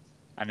think.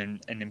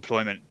 And in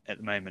employment at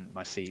the moment,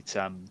 my seat,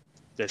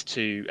 there's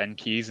 2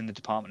 NQs in the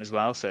department as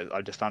well. So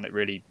I just found it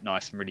really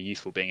nice and really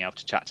useful being able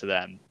to chat to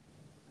them,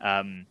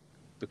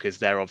 because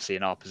they're obviously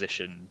in our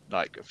position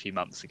like a few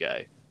months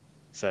ago.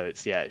 So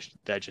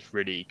they're just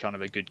really kind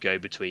of a good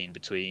go-between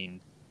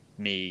between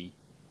me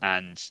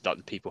and like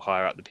the people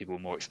higher up, the people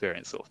more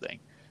experienced sort of thing.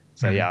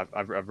 So yeah,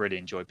 I've really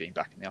enjoyed being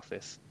back in the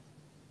office.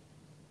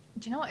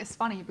 Do you know what? It's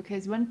funny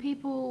because when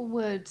people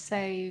would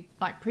say,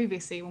 like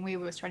previously when we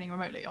were training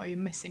remotely, are you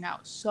missing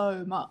out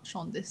so much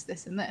on this,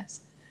 this, and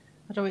this?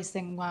 I'd always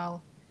think,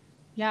 well,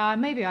 yeah,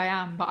 maybe I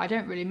am, but I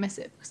don't really miss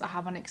it because I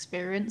haven't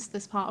experienced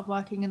this part of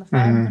working in the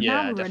firm. But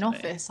now we're in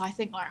office, I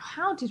think, like,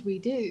 how did we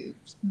do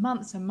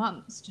months and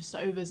months just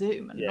over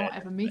Zoom and not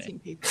ever meeting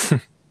people?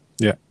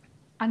 Yeah.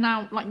 And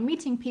now, like,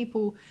 meeting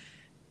people,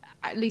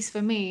 at least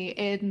for me,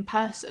 in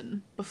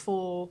person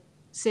before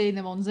seeing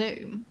them on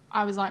Zoom,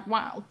 I was like,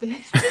 wow,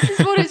 this is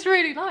what it's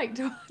really like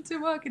to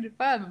work in a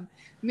firm and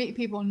meet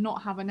people and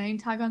not have a name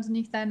tag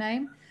underneath their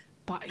name.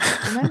 But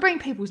remembering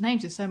people's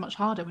names is so much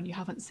harder when you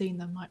haven't seen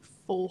them like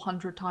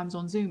 400 times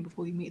on Zoom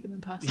before you meet them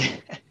in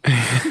person.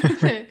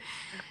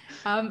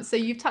 So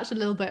you've touched a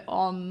little bit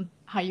on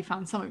how you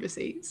found some of your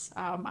seats,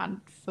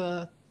 and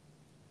for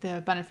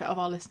the benefit of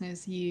our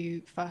listeners,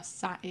 you first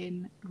sat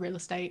in real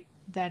estate,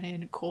 then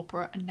in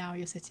corporate, and now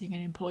you're sitting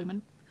in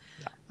employment.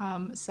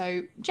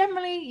 So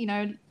generally, you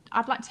know,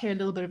 I'd like to hear a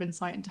little bit of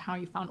insight into how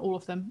you found all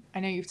of them. I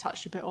know you've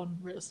touched a bit on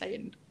real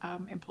estate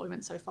and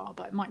employment so far,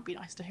 but it might be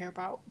nice to hear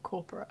about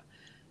corporate.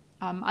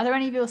 Are there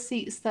any of your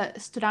seats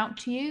that stood out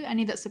to you?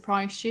 Any that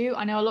surprised you?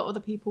 I know a lot of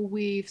the people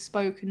we've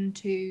spoken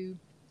to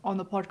on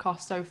the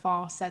podcast so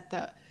far said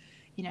that,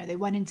 you know, they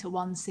went into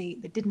one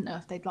seat, they didn't know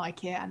if they'd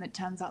like it, and it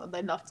turns out that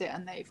they loved it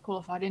and they've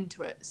qualified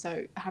into it.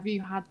 So have you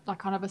had like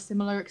kind of a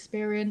similar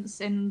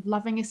experience in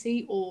loving a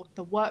seat, or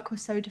the work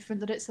was so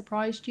different that it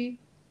surprised you?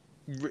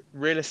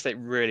 Real estate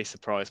really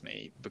surprised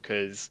me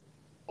because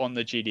on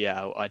the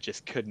GDL, I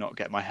just could not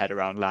get my head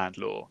around land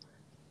law.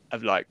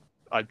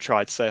 I've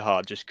tried so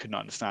hard, just could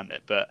not understand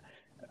it. But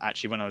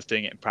actually, when I was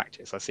doing it in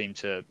practice, I seemed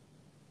to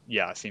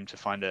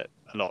find it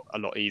a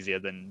lot easier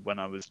than when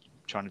I was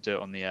trying to do it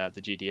on the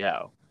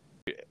GDL.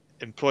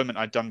 Employment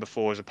I'd done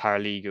before as a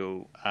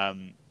paralegal,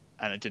 and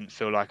it didn't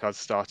feel like I was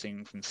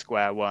starting from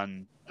square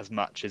one as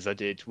much as I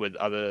did with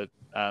other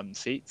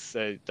seats.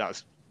 So that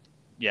was,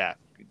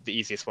 the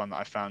easiest one that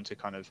I found to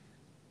kind of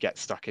get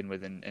stuck in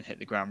with and hit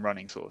the ground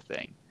running sort of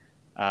thing.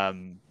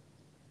 And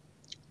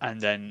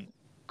then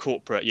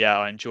corporate,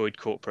 I enjoyed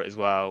corporate as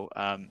well.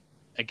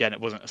 Again,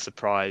 it wasn't a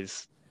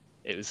surprise.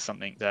 It was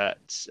something that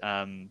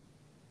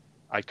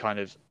I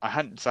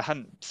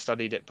hadn't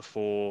studied it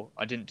before.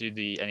 I didn't do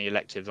any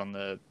electives on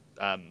the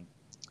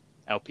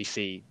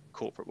LPC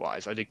corporate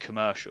wise. I did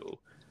commercial,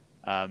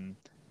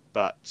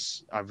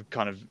 but I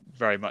kind of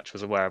very much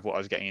was aware of what I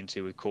was getting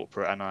into with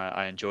corporate, and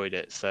I enjoyed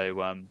it.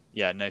 So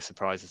no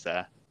surprises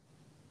there.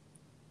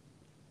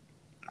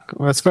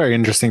 Well, it's very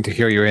interesting to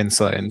hear your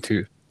insight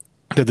into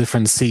the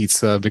different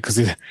seats, because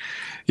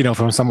you know,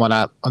 from someone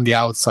on the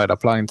outside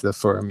applying to the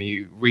firm,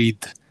 you read,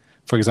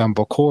 for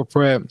example,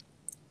 corporate,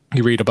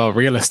 you read about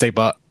real estate,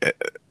 but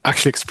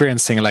actually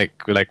experiencing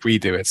like we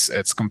do,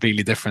 it's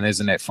completely different,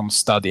 isn't it, from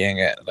studying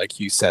it, like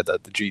you said,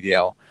 at the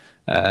GDL.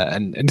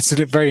 And it's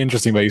very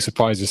interesting that you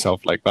surprise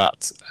yourself like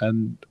that.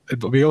 And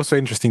it would be also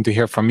interesting to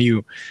hear from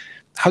you.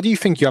 How do you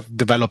think you have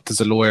developed as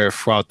a lawyer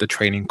throughout the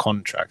training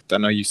contract? I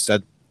know you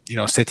said, you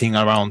know, sitting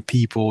around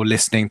people,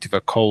 listening to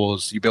their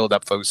calls, you build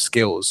up those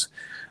skills.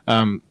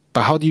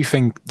 But how do you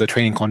think the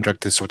training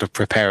contract is sort of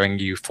preparing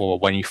you for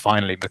when you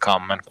finally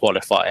become and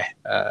qualify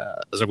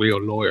as a real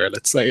lawyer,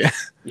 let's say?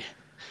 Yeah,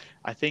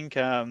 I think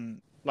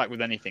like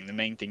with anything, the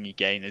main thing you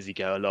gain as you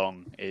go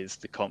along is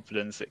the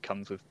confidence that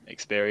comes with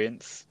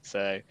experience.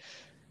 So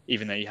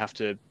even though you have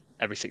to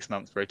every 6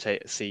 months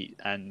rotate a seat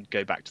and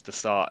go back to the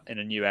start in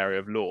a new area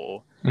of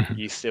law,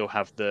 you still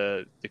have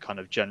the kind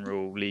of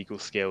general legal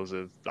skills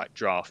of like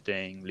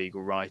drafting,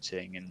 legal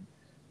writing, and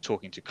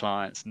talking to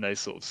clients, and those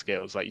sort of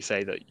skills, like you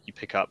say, that you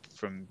pick up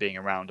from being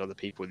around other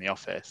people in the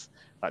office,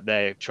 like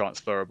they're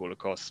transferable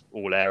across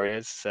all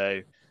areas. So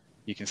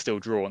you can still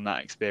draw on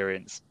that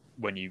experience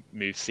when you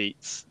move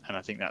seats. And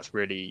I think that's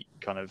really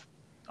kind of,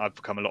 I've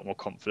become a lot more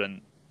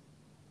confident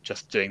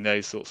just doing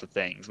those sorts of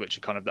things, which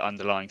are kind of the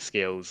underlying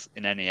skills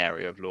in any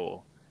area of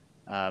law.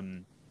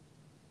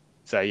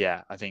 So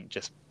yeah, I think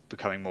just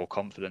becoming more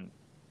confident.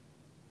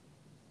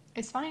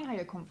 It's funny how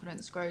your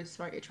confidence grows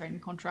throughout your training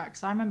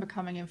contracts. I remember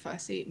coming in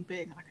first seat and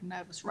being like a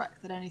nervous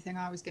wreck that anything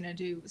I was going to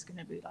do was going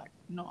to be like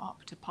not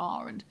up to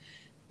par, and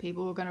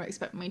people were going to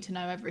expect me to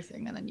know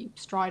everything. And then you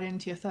stride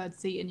into your third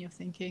seat and you're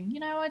thinking,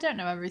 you know, I don't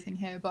know everything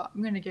here, but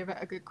I'm going to give it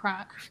a good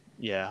crack.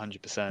 Yeah,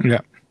 100%. Yeah.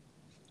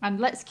 And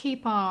let's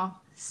keep our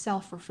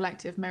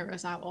self-reflective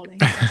mirrors out, Ollie.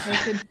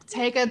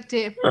 Take a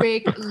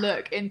big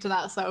look into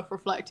that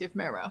self-reflective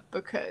mirror,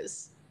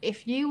 because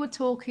if you were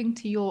talking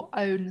to your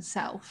own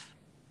self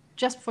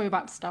just before you're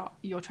about to start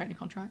your training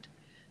contract,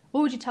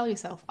 what would you tell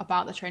yourself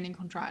about the training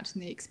contract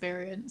and the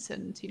experience?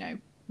 And, you know,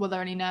 were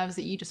there any nerves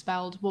that you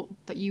dispelled,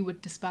 that you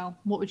would dispel?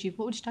 What would you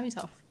tell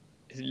yourself?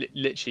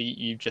 Literally,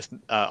 you just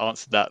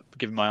answered that,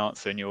 given my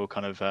answer in your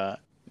kind of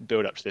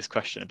build up to this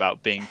question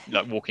about being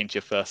like walking to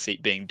your first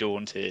seat, being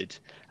daunted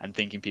and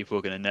thinking people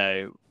are going to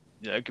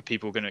know,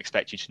 people are going to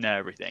expect you to know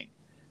everything.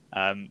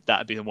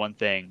 That'd be the one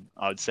thing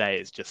I would say,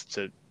 is just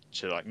to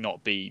like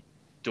not be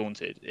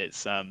daunted.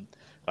 It's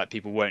like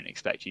people won't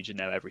expect you to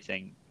know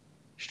everything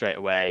straight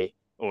away,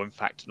 or in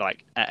fact,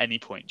 like at any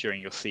point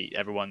during your seat,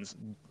 everyone's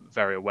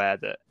very aware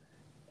that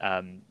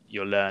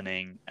you're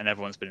learning, and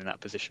everyone's been in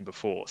that position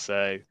before.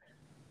 So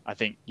I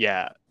think,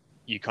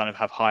 you kind of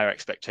have higher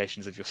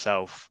expectations of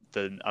yourself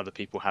than other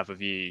people have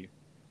of you,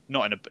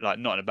 not in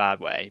a bad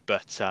way,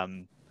 but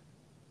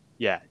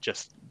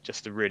just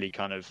to really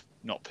kind of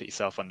not put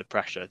yourself under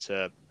pressure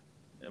to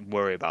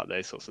worry about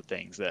those sorts of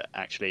things. That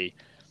actually,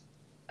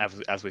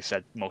 as we've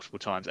said multiple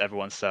times,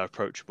 everyone's so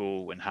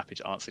approachable and happy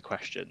to answer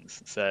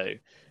questions. So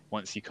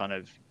once you kind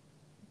of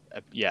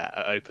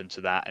are open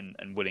to that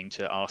and willing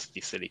to ask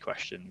these silly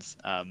questions,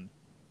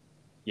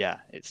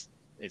 it's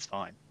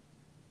fine.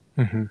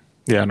 Mm-hmm.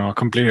 Yeah, no, I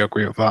completely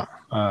agree with that.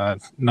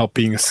 Not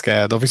being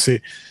scared.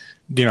 Obviously,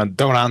 you know,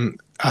 don't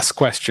ask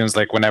questions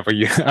like whenever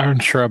you are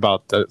unsure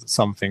about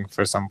something,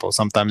 for example.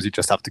 Sometimes you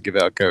just have to give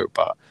it a go,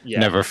 but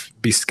never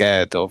be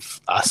scared of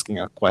asking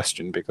a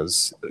question,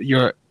 because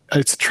you're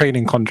it's a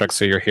training contract,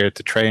 so you're here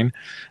to train,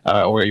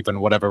 or even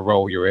whatever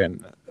role you're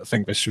in. I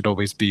think there should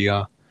always be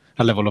a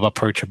level of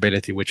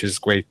approachability, which is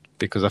great,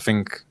 because I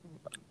think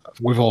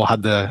we've all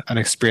had an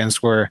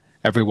experience where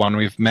everyone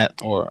we've met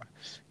or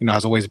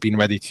has always been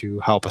ready to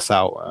help us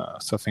out.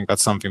 So I think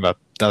that's something that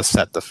does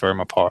set the firm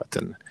apart.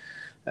 And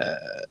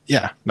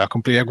I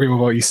completely agree with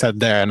what you said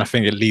there, and I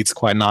think it leads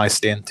quite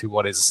nicely into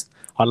what is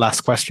our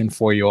last question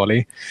for you,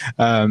 Ollie.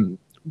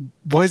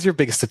 What is your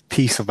biggest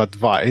piece of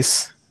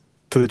advice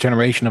to the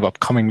generation of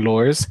upcoming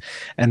lawyers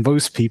and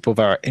those people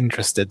that are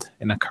interested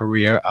in a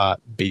career at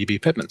BDB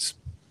Pitmans?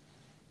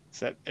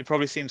 So it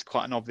probably seems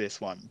quite an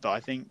obvious one, but I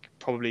think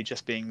probably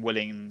just being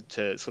willing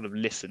to sort of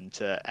listen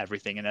to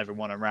everything and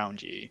everyone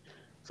around you,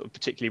 sort of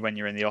particularly when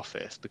you're in the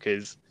office,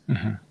 because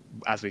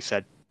as we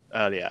said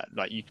earlier,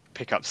 like you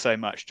pick up so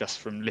much just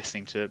from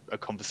listening to a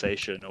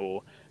conversation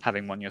or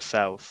having one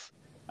yourself.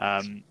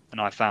 And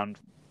I found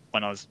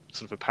when I was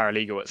sort of a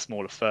paralegal at a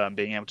smaller firm,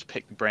 being able to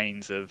pick the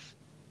brains of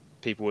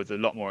people with a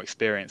lot more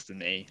experience than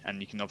me, and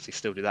you can obviously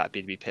still do that at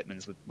BDB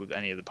Pitmans with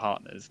any of the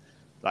partners.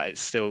 Like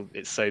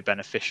it's so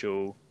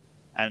beneficial,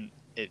 and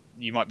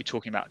you might be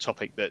talking about a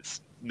topic that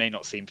may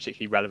not seem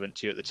particularly relevant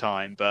to you at the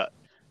time, but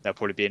there'll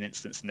probably be an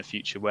instance in the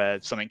future where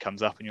something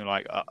comes up and you're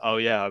like, oh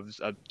yeah,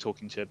 I'm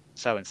talking to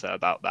so and so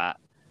about that,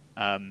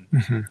 and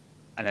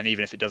then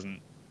even if it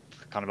doesn't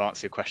kind of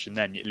answer your question,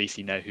 then at least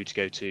you know who to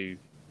go to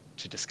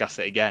discuss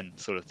it again,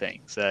 sort of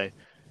thing. So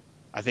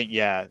I think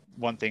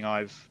one thing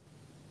I've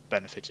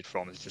benefited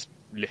from is just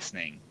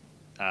listening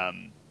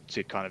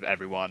to kind of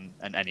everyone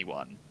and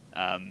anyone.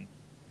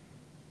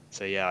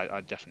 So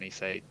I'd definitely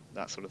say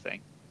that sort of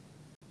thing.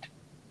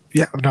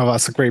 Yeah, no,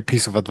 that's a great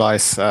piece of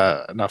advice.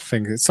 And I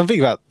think it's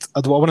something that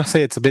I want to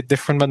say it's a bit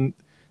different, but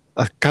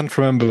I can't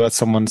remember that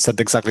someone said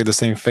exactly the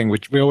same thing,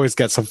 which we always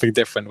get something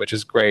different, which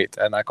is great.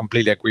 And I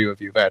completely agree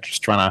with you there,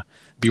 just trying to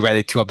be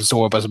ready to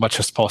absorb as much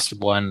as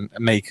possible and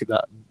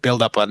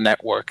build up a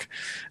network.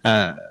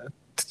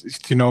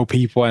 To know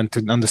people and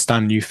to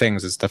understand new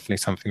things is definitely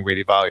something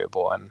really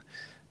valuable. And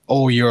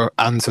all your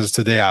answers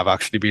today have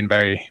actually been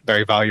very,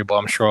 very valuable.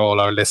 I'm sure all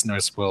our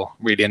listeners will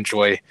really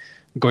enjoy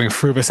going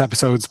through this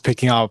episode,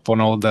 picking up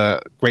on all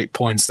the great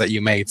points that you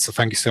made. So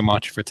thank you so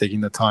much for taking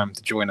the time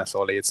to join us,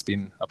 Ollie. It's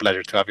been a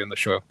pleasure to have you on the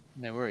show.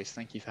 No worries.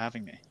 Thank you for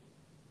having me.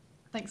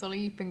 Thanks, Ollie.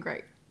 You've been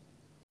great.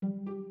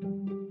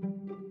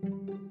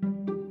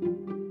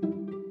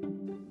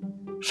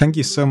 Thank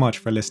you so much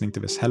for listening to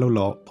this Hello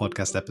Law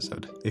podcast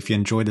episode. If you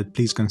enjoyed it,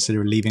 please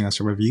consider leaving us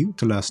a review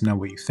to let us know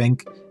what you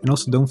think. And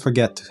also don't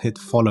forget to hit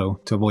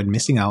follow to avoid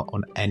missing out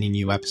on any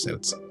new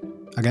episodes.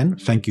 Again,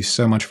 thank you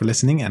so much for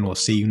listening, and we'll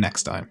see you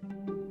next time.